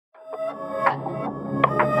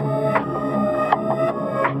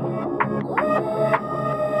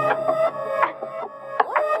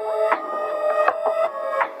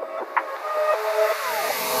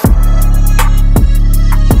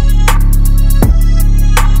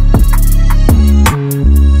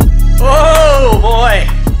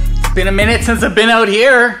been a minute since I've been out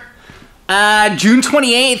here. June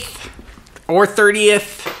 28th or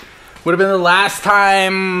 30th would have been the last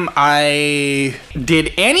time I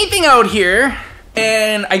did anything out here.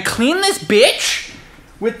 And I cleaned this bitch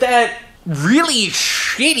with that really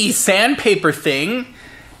shitty sandpaper thing.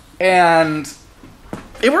 And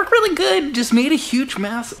it worked really good, just made a huge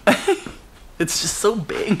mess. It's just so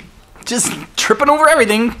big. Just tripping over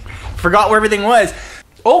everything. Forgot where everything was.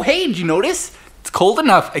 Oh, hey, did you notice? It's cold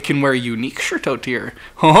enough I can wear a unique shirt out here.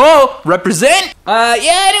 Ho-ho, represent! Yeah,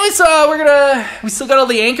 anyways, we still got all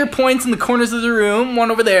the anchor points in the corners of the room, one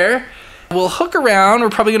over there. We'll hook around. We're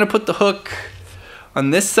probably gonna put the hook on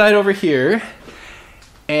this side over here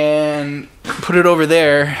and put it over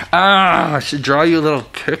there. I should draw you a little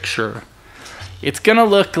picture. It's gonna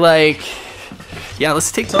look like, yeah,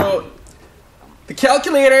 let's take, so the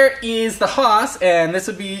calculator is the Haas, and this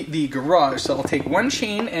would be the garage. So I'll take one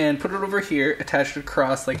chain and put it over here, attach it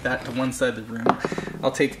across like that to one side of the room.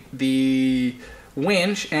 I'll take the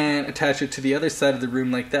winch and attach it to the other side of the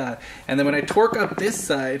room like that. And then when I torque up this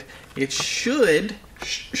side, it should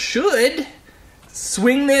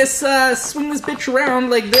swing this bitch around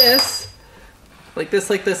like this, like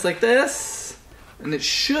this, and it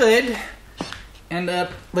should end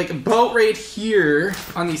up like about right here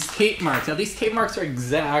on these tape marks. Now these tape marks are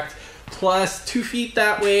exact, plus 2 feet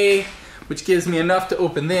that way, which gives me enough to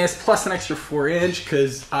open this, plus an extra 4-inch,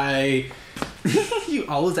 because you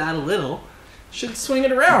always add a little. Should swing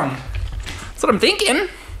it around. That's what I'm thinking. I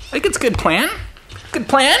think it's a good plan. Good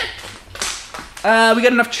plan. We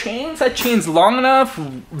got enough chains. That chain's long enough.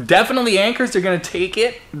 Definitely anchors are gonna take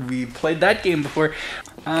it. We played that game before.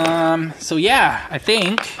 So yeah, I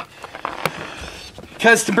think,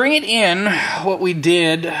 because to bring it in, what we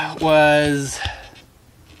did was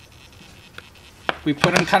we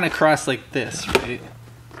put them kind of crossed like this, right?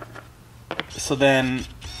 So then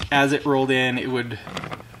as it rolled in, it would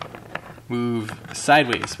move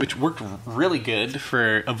sideways, which worked really good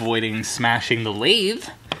for avoiding smashing the lathe.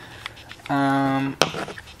 And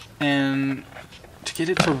to get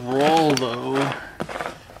it to roll though,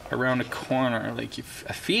 around a corner, like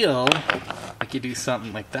I feel like you do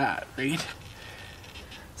something like that, right?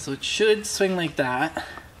 So it should swing like that,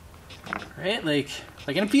 right? Like,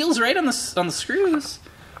 and it feels right on the screws.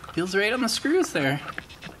 Feels right on the screws there.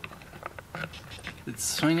 It's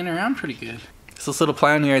swinging around pretty good. So this little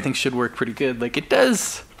plan here I think should work pretty good. Like it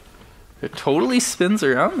does. It totally spins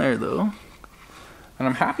around there though. And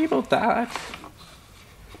I'm happy about that.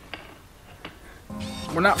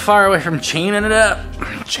 We're not far away from chaining it up.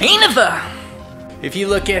 If you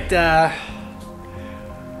look at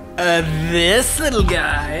this little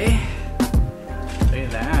guy, look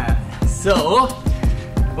at that. So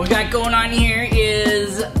what we got going on here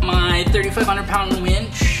is my 3,500 pound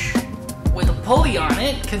winch with a pulley on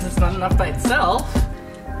it, because it's not enough by itself.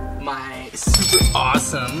 My super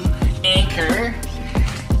awesome anchor,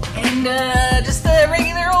 and just a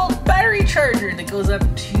regular old battery charger that goes up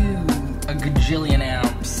to a gajillion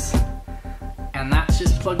amps, and that's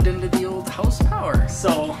just plugged into the old house power.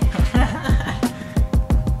 So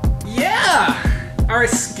yeah, our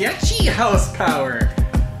sketchy house power.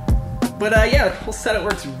 But yeah, the whole setup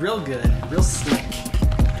works real good, real slick.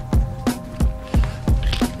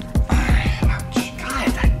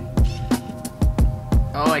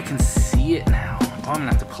 Oh, I can see it now. Oh, I'm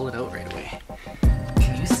gonna have to pull it out right away.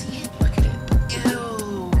 Can you see it? Look at it.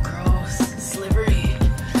 Ew, gross, slivery.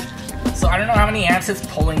 So I don't know how many amps it's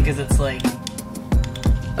pulling, because it's like,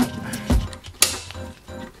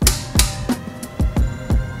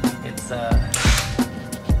 it's I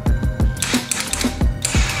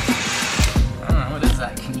don't know, what is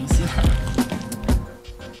that? Can you see that?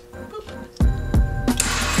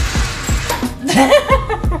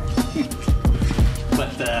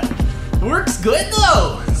 But works good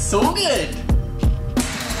though, so good.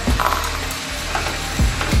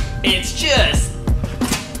 It's just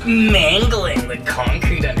mangling the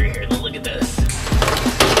concrete under here. Look at this.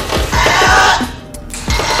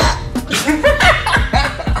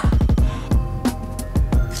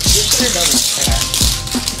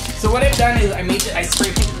 So what I've done is I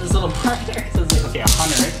spray painted this little marker. So it's like, okay,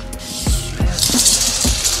 100.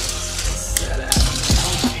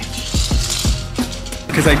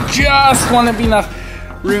 Because I just want to be enough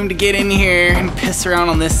room to get in here and piss around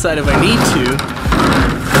on this side if I need to.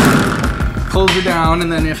 Close her down,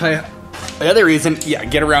 and then the other reason, yeah,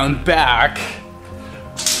 get around back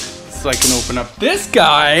so I can open up this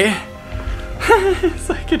guy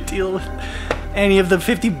so I can deal with any of the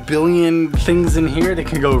 50 billion things in here that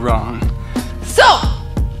can go wrong. So,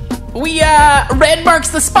 red marks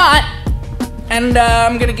the spot, and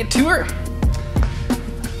I'm gonna get to her.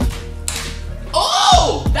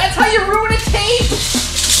 That's how you ruin a tape!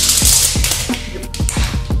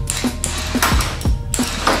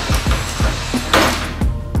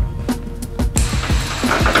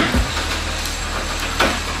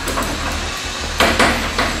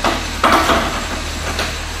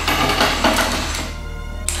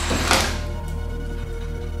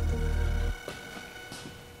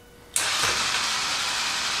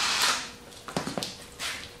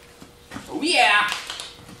 Oh yeah!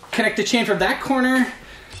 Connect the chain from that corner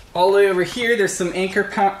all the way over here. There's some anchor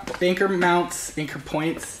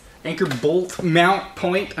bolt mount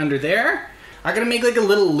point under there. I'm gonna make like a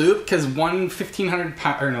little loop because one 1,500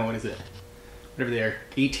 pound, or no, what is it? Whatever they are,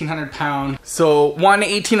 1,800 pound. So one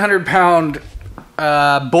 1,800 pound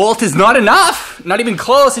bolt is not enough, not even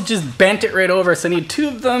close. It just bent it right over. So I need 2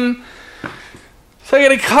 of them. So I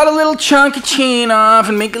gotta cut a little chunk of chain off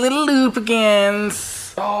and make a little loop again.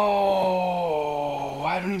 Oh,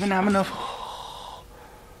 I don't even have enough.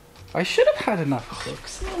 I should have had enough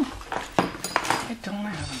hooks. I don't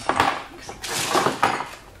have enough hooks.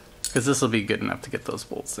 Because this will be good enough to get those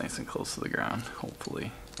bolts nice and close to the ground,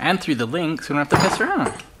 hopefully. And through the links, we don't have to piss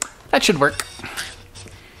around. That should work.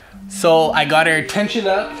 So I got her tensioned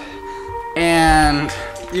up and,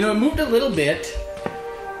 you know, it moved a little bit.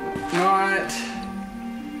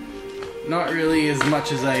 Not really as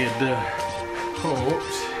much as I had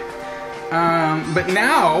hoped. But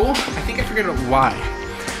now, I think I figured out why.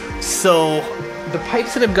 So the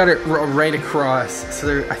pipes that I've got it right across,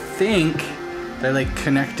 so I think they're like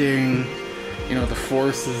connecting, you know, the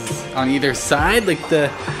forces on either side. Like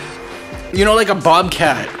you know, like a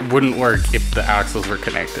bobcat wouldn't work if the axles were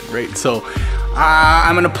connected, right? So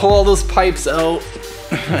I'm gonna pull all those pipes out,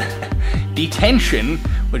 detension,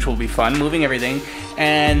 which will be fun, moving everything,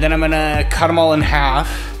 and then I'm gonna cut them all in half,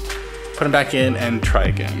 put them back in, and try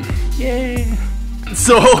again. Yay!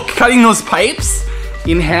 So cutting those pipes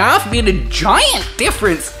in half made a giant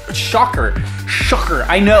difference. Shocker.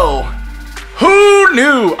 I know. Who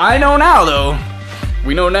knew? I know now, though.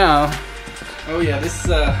 We know now. Oh yeah, this,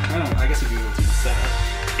 I don't know, I guess if you go through the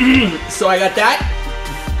setup. So I got that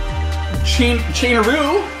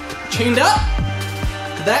chainaroo chained up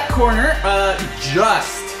to that corner,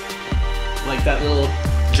 just like that little,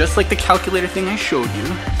 just like the calculator thing I showed you.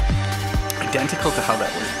 Identical to how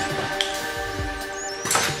that works.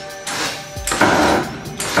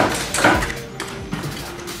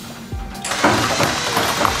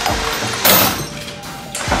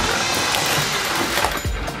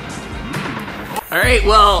 Alright,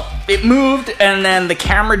 well, it moved and then the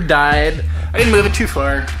camera died. I didn't move it too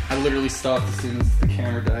far. I literally stopped as soon as the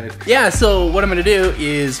camera died. Yeah, so what I'm gonna do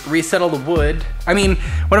is reset all the wood. I mean,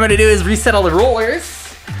 what I'm gonna do is reset all the rollers.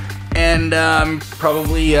 And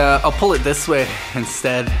probably I'll pull it this way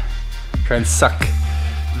instead. Try and suck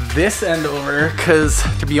this end over, because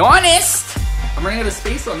to be honest, I'm running out of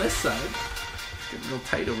space on this side. It's getting real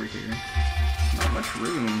tight over here. Not much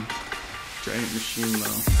room. Giant machine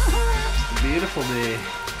though. Beautiful day.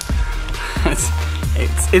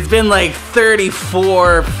 It's been like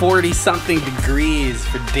 34, 40 something degrees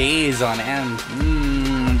for days on end.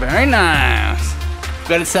 Very nice.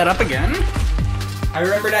 Got it set up again. I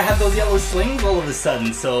remembered I had those yellow slings all of a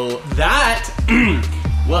sudden, so that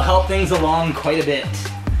will help things along quite a bit.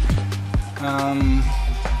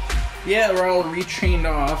 Yeah, we're all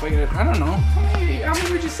retrained off. I don't know. How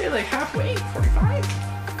many would you say? Like halfway? 45?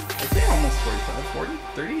 I'd say almost 45, 40,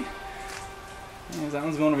 30. Yeah, that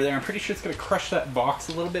one's going over there. I'm pretty sure it's going to crush that box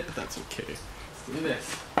a little bit, but that's okay. Let's do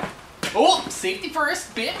this. Oh, safety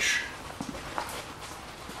first, bitch.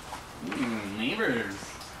 Neighbors.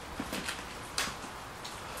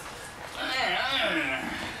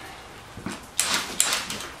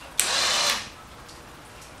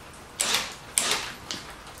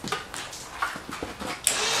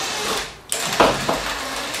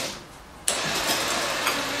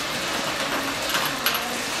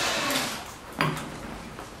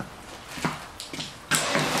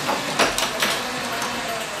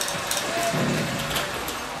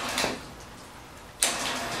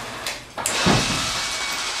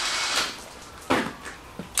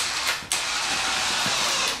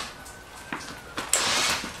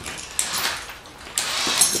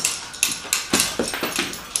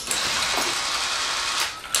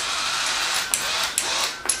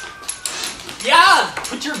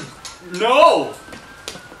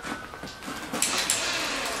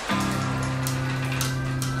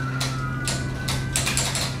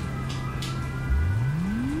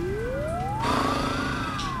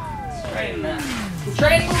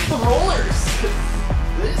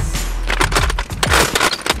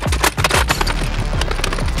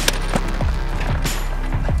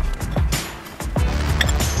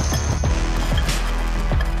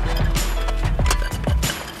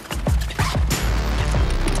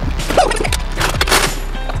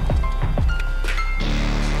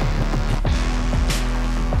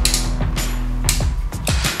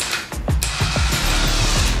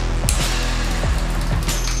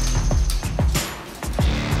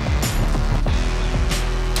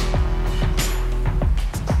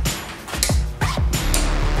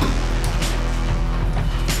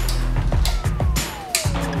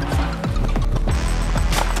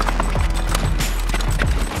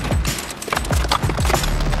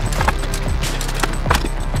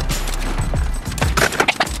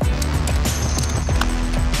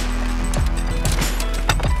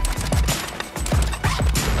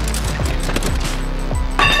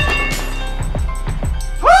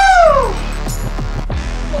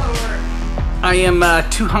 I am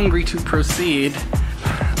too hungry to proceed.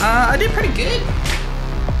 I did pretty good.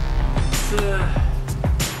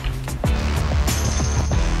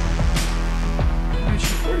 It's,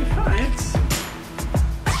 45. It's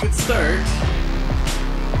a good start.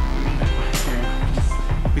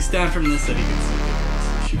 Here, we stand from this side, you can see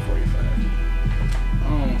it. Shoot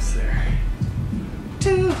 45. Almost there.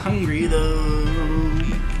 Too hungry though.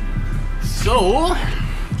 So,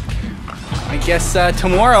 I guess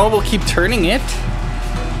tomorrow we'll keep turning it.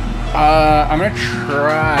 I'm gonna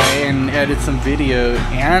try and edit some video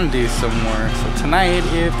and do some more. So tonight,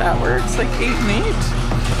 if that works, like 8 and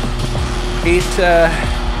 8.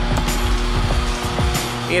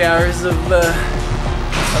 8 hours of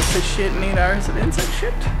outside shit and 8 hours of inside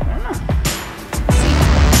shit. I don't know.